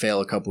 I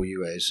fail a couple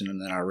UAs, and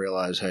then I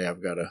realize, hey,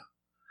 I've got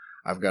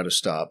to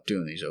stop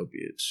doing these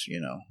opiates,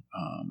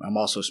 I'm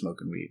also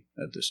smoking weed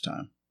at this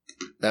time.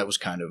 That was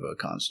kind of a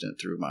constant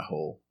through my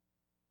whole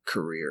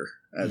career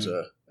as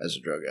a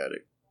drug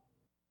addict.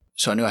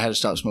 So I knew I had to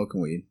stop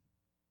smoking weed.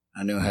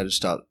 I knew I had to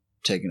stop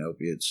taking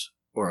opiates,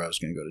 or I was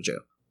going to go to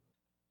jail.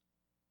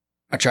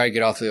 I try to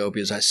get off the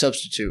opiates. I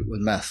substitute with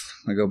meth.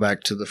 I go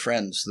back to the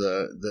friends,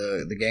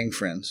 the gang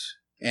friends.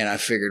 And I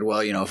figured,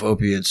 well, if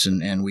opiates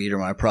and weed are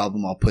my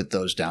problem, I'll put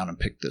those down and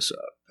pick this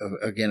up.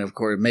 again, of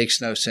course, it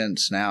makes no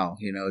sense now.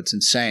 It's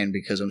insane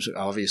because I'm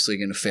obviously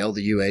going to fail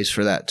the UAs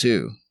for that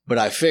too. But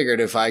I figured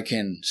if I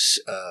can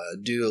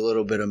do a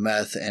little bit of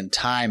meth and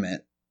time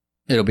it,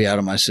 it'll be out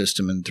of my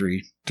system in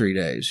three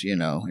days,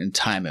 and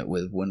time it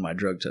with when my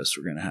drug tests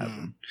were going to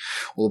happen.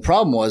 Well, the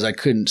problem was I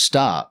couldn't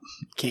stop.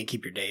 Can't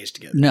keep your days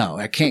together. No,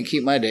 I can't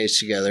keep my days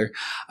together.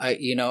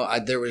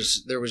 There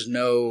was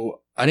no,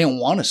 I didn't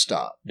want to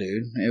stop,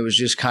 dude. It was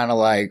just kind of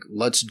like,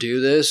 let's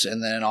do this,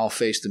 and then I'll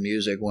face the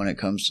music when it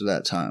comes to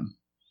that time.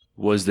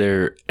 Was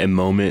there a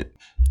moment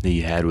that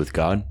you had with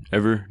God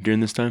ever during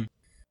this time?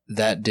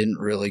 That didn't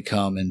really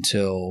come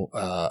until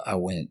I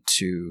went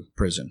to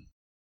prison.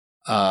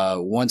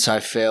 Once I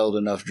failed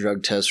enough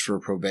drug tests for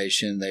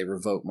probation, they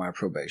revoked my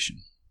probation.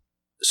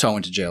 So I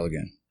went to jail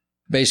again.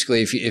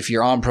 Basically, if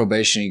you're on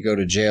probation, you go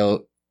to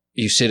jail,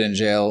 you sit in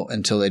jail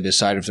until they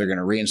decide if they're going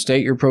to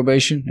reinstate your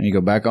probation and you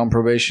go back on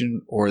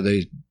probation, or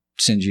they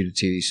send you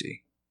to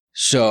TDC.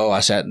 So I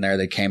sat in there.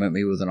 They came at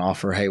me with an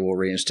offer. Hey, we'll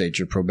reinstate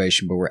your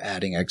probation, but we're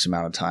adding X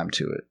amount of time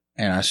to it.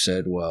 And I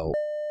said, well,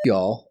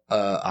 y'all,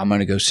 I'm going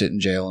to go sit in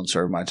jail and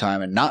serve my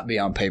time and not be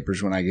on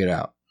papers when I get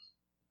out.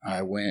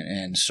 I went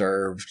and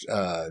served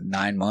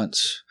 9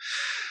 months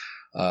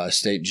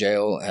state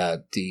jail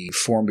at the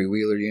Formby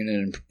Wheeler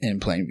unit in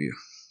Plainview.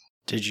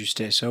 Did you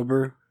stay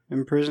sober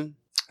in prison?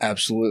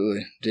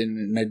 Absolutely.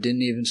 I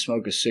didn't even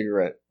smoke a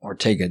cigarette or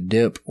take a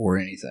dip or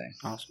anything.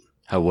 Awesome.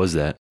 How was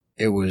that?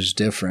 It was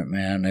different,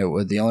 man.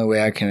 The only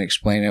way I can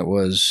explain it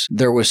was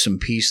there was some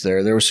peace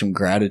there. There was some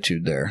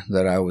gratitude there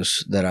that I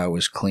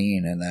was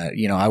clean, and that,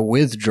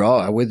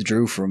 I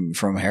withdrew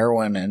from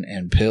heroin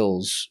and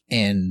pills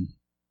in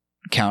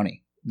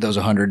county. Those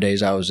 100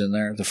 days I was in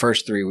there, the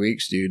first 3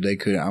 weeks, dude,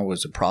 I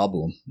was a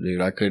problem,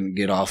 dude. I couldn't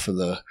get off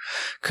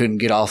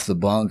the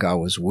bunk. I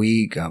was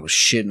weak. I was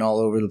shitting all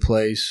over the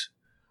place.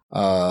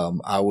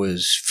 I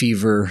was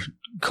fever,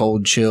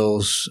 cold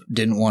chills,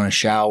 didn't want to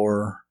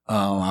shower.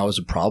 I was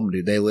a problem,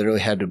 dude. They literally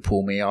had to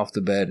pull me off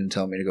the bed and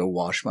tell me to go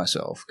wash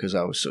myself because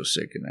I was so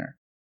sick in there.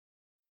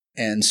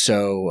 And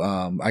so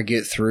I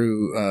get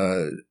through,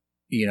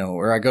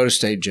 or I go to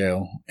state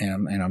jail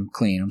and I'm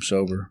clean, I'm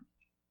sober.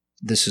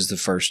 This is the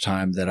first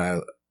time that I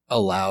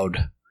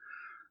allowed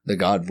the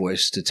God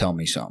voice to tell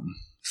me something.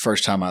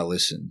 First time I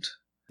listened.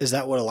 Is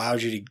that what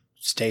allowed you to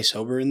stay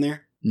sober in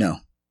there? No.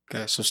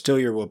 Okay, so still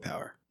your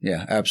willpower.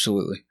 Yeah,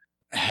 absolutely.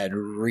 I had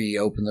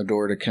reopened the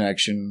door to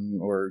connection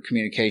or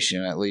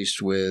communication, at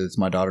least with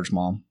my daughter's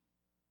mom.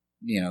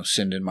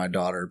 Sending my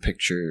daughter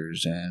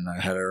pictures, and I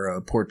had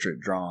her portrait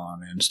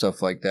drawn and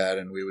stuff like that,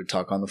 and we would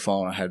talk on the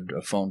phone. I had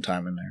a phone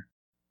time in there.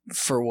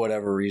 For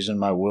whatever reason,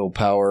 my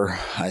willpower,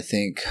 I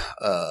think,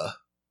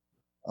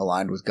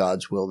 aligned with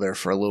God's will there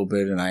for a little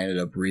bit, and I ended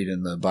up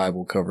reading the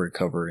Bible cover to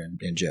cover in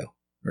jail,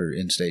 or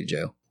in state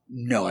jail.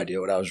 No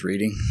idea what I was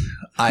reading.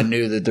 I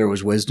knew that there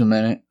was wisdom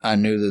in it. I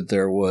knew that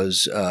there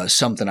was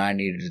something I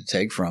needed to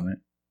take from it,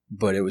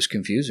 but it was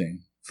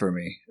confusing for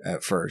me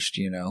at first,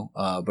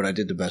 but I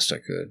did the best I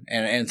could.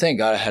 And thank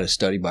God I had a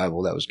study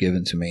Bible that was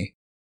given to me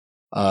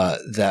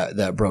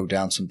that broke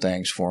down some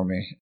things for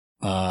me.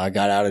 I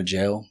got out of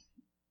jail.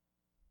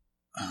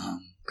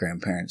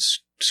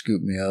 Grandparents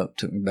scooped me up,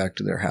 took me back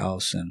to their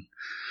house, and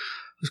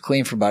was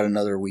clean for about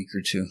another week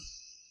or two.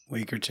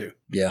 Week or two?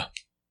 Yeah.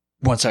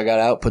 Once I got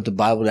out, put the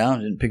Bible down,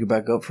 didn't pick it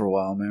back up for a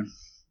while, man.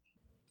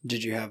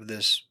 Did you have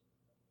this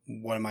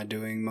what am I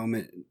doing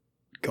moment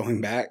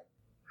going back?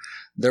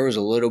 There was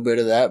a little bit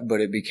of that,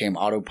 but it became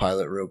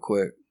autopilot real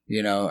quick.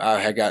 I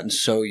had gotten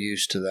so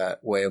used to that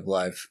way of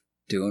life,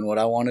 doing what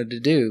I wanted to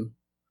do.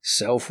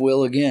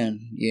 Self-will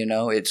again,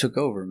 it took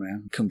over,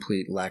 man.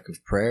 Complete lack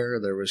of prayer.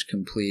 There was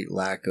complete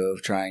lack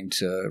of trying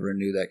to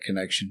renew that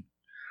connection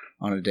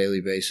on a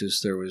daily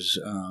basis. There was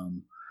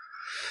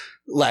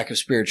lack of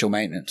spiritual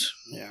maintenance.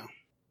 Yeah.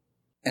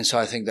 And so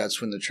I think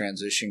that's when the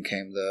transition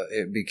came.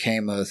 It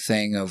became a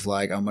thing of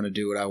like, I'm going to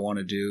do what I want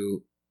to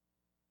do.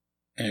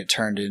 And it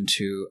turned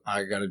into,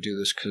 I got to do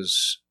this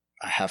because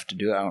I have to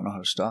do it. I don't know how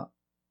to stop.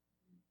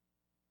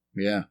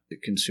 Yeah.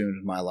 It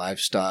consumed my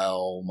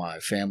lifestyle, my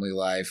family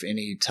life,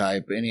 any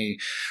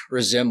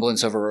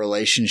resemblance of a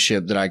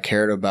relationship that I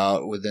cared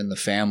about within the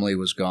family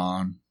was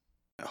gone.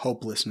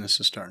 Hopelessness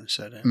is starting to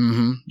set in.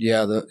 Mm-hmm.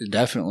 Yeah,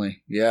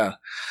 definitely. Yeah.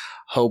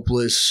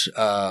 Hopeless,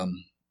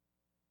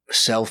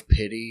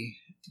 self-pity.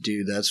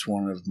 Dude, that's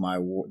one of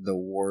the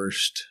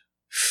worst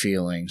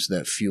feelings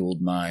that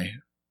fueled my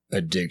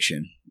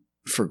addiction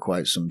for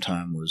quite some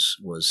time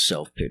was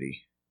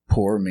self-pity.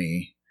 Poor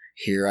me.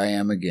 Here I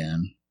am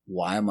again.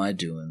 Why am I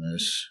doing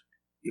this?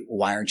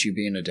 Why aren't you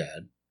being a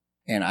dad?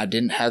 And I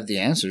didn't have the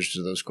answers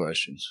to those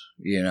questions.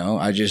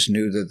 I just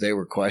knew that they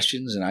were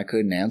questions and I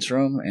couldn't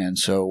answer them. And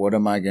so what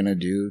am I going to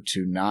do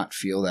to not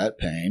feel that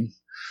pain?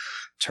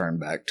 Turn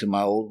back to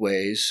my old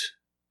ways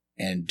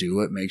and do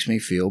what makes me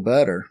feel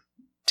better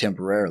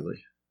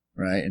temporarily,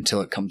 right?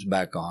 Until it comes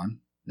back on,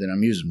 then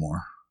I'm using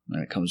more.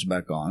 Then it comes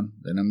back on,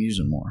 then I'm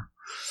using more.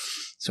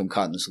 So I'm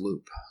caught in this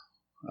loop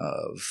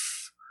of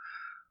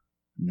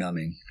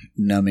numbing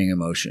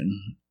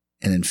emotion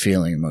and then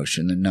feeling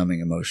emotion, then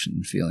numbing emotion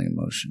and feeling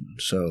emotion.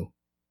 So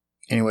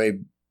Anyway,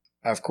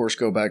 I, of course,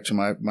 go back to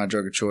my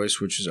drug of choice,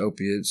 which is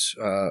opiates,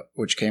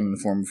 which came in the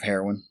form of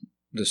heroin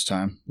this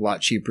time. A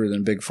lot cheaper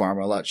than Big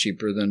Pharma, a lot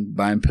cheaper than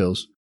buying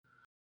pills.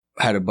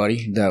 Had a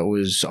buddy that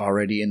was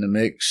already in the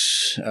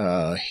mix.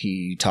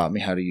 He taught me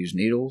how to use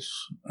needles,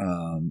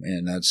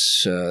 and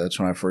that's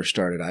when I first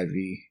started IV.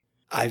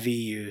 IV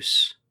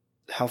use,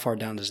 how far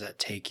down does that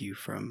take you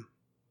from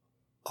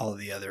all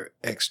the other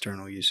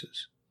external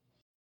uses?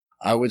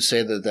 I would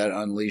say that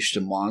unleashed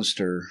a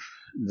monster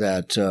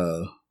that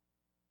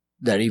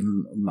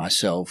even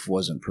myself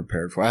wasn't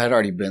prepared for. I had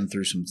already been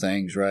through some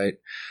things, right?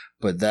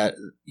 But that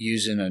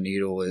using a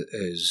needle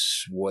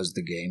was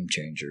the game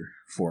changer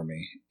for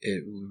me.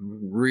 It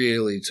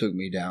really took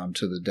me down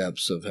to the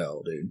depths of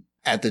hell, dude.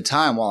 At the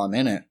time, while I'm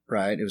in it,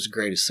 right, it was the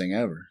greatest thing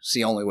ever. It's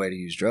the only way to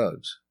use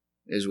drugs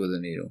is with a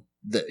needle.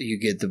 You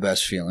get the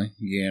best feeling,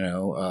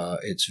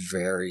 it's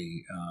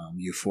very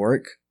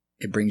euphoric.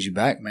 It brings you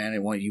back, man.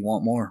 You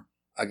want more.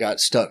 I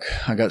got stuck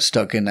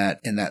in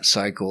that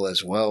cycle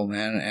as well,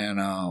 man.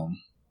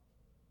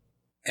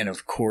 And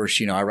of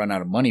course, I run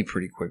out of money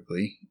pretty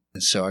quickly.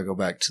 And so I go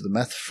back to the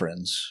meth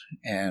friends,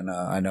 and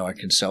I know I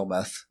can sell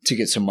meth to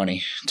get some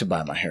money to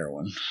buy my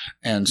heroin.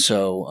 And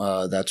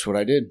so that's what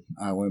I did.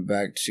 I went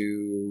back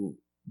to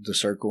the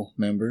circle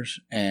members,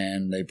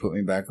 and they put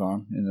me back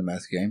on in the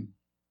meth game.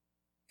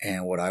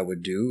 And what I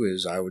would do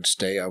is I would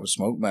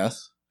smoke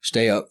meth,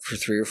 stay up for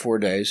 3 or 4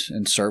 days,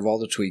 and serve all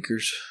the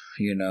tweakers,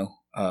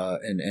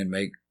 and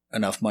make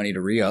enough money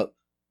to re-up,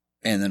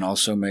 and then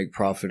also make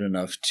profit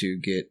enough to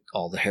get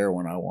all the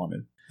heroin I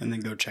wanted. And then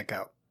go check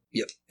out.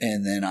 Yep.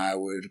 And then I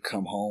would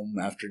come home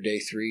after day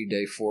 3,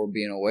 day 4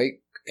 being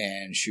awake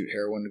and shoot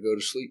heroin to go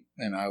to sleep.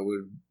 And I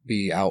would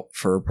be out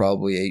for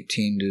probably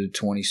 18 to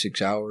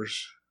 26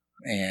 hours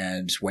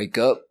and wake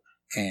up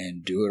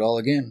and do it all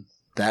again.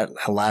 That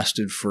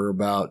lasted for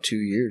about 2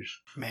 years.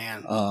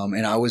 Man.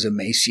 And I was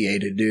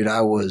emaciated, dude.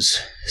 I was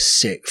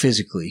sick,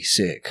 physically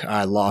sick.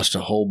 I lost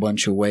a whole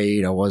bunch of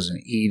weight. I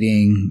wasn't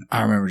eating.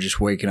 I remember just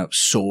waking up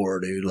sore,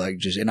 dude.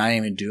 And I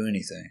didn't even do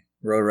anything.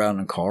 Rode around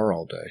in a car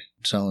all day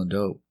selling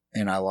dope.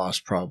 And I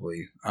lost it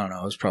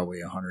was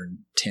probably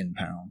 110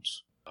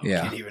 pounds. Yeah.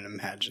 I can't even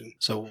imagine.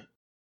 So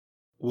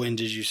when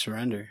did you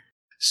surrender?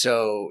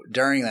 So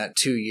during that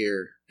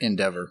 2-year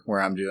endeavor where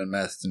I'm doing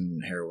meth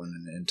and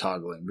heroin and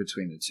toggling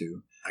between the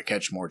two, I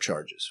catch more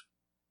charges.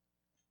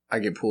 I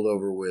get pulled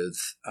over with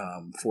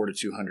 400 to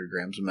 200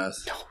 grams of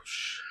meth.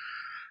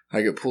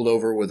 I get pulled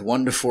over with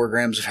 1 to 4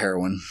 grams of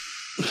heroin.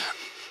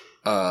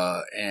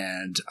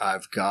 And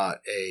I've got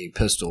a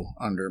pistol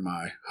under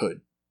my hood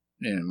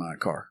in my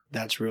car.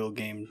 That's real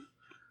game.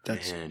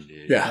 That's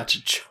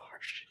a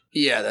charge.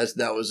 Yeah,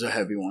 that was a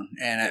heavy one.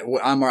 And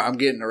I'm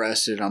getting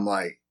arrested. I'm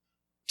like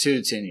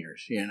 2 to 10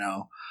 years,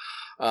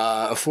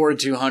 a 4 to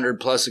 200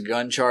 plus a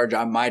gun charge.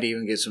 I might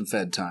even get some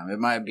Fed time. It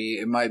might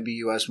be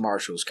U.S.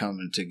 Marshals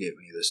coming to get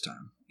me this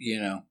time,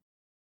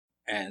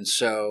 And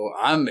so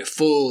I'm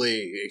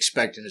fully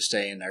expecting to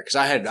stay in there because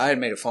I had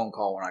made a phone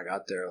call when I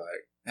got there,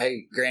 like,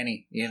 "Hey,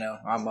 Granny,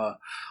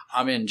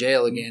 I'm in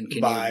jail again.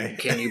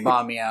 Can you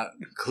bomb me out?"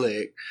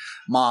 Click.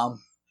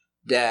 Mom,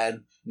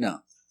 Dad, no.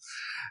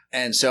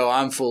 And so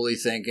I'm fully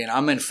thinking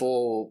I'm in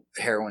full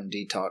heroin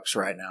detox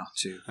right now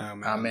too.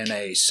 I'm in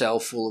a cell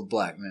full of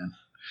black men.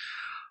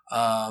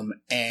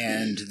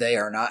 And they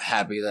are not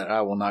happy that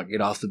I will not get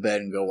off the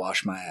bed and go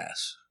wash my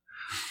ass.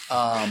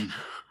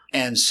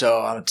 And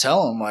so I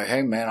tell them, like,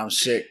 "Hey man, I'm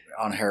sick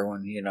on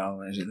heroin,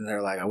 and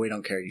they're like, "Oh, we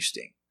don't care, you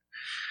stink."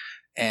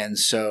 And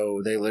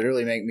so they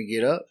literally make me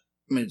get up.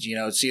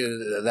 It's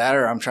either that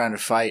or I'm trying to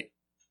fight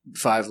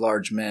 5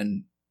 large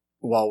men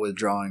while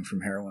withdrawing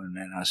from heroin.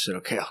 And I said,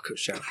 "Okay, I'll go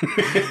shower."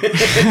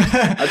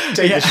 I'll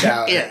take a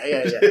shower. Yeah.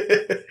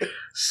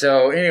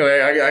 So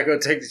anyway, I go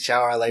take the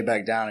shower. I lay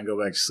back down and go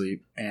back to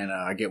sleep. And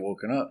I get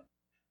woken up.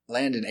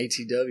 Landon,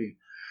 ATW.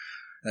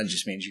 That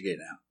just means you're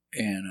getting out.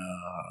 And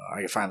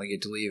I finally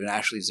get to leave. And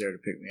Ashley's there to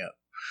pick me up.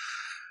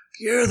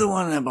 "You're the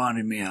one that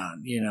bonded me out."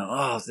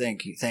 "Oh,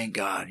 thank you. Thank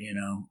God."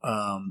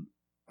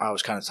 I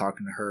was kind of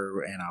talking to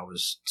her and I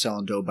was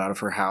selling dope out of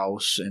her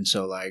house. And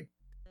so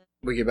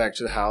we get back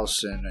to the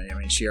house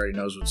and she already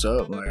knows what's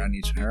up. Like, I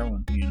need some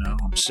heroin,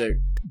 I'm sick.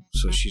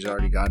 So she's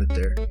already got it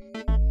there.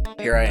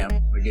 Here I am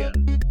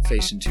again,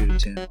 facing 2 to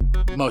 10.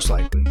 Most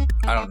likely.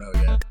 I don't know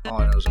yet.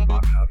 All I know is I'm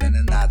bonded out. And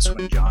then that's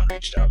when John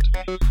reached out to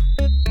me.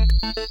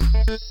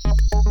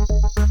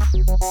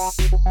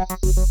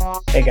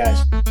 Hey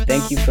guys,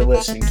 thank you for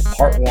listening to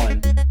part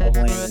 1 of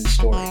Landon's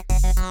story.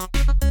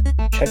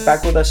 Check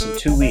back with us in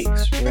 2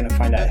 weeks. We're going to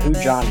find out who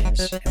John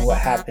is and what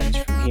happens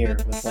from here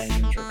with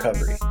Landon's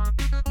recovery.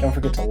 Don't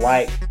forget to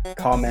like,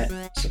 comment,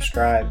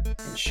 subscribe,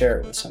 and share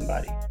it with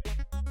somebody.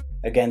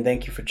 Again,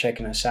 thank you for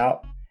checking us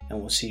out, and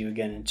we'll see you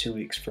again in 2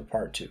 weeks for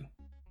part 2.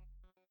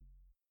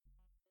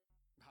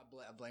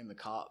 I blame the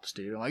cops,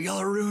 dude. I'm like, "Y'all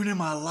are ruining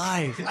my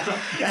life."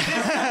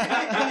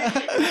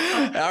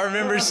 I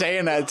remember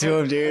saying that to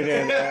him, dude.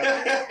 And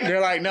they're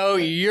like, "No,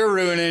 you're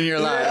ruining your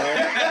life."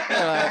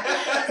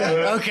 Like,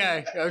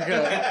 okay,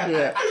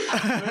 yeah.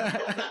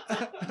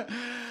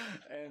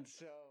 And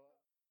so.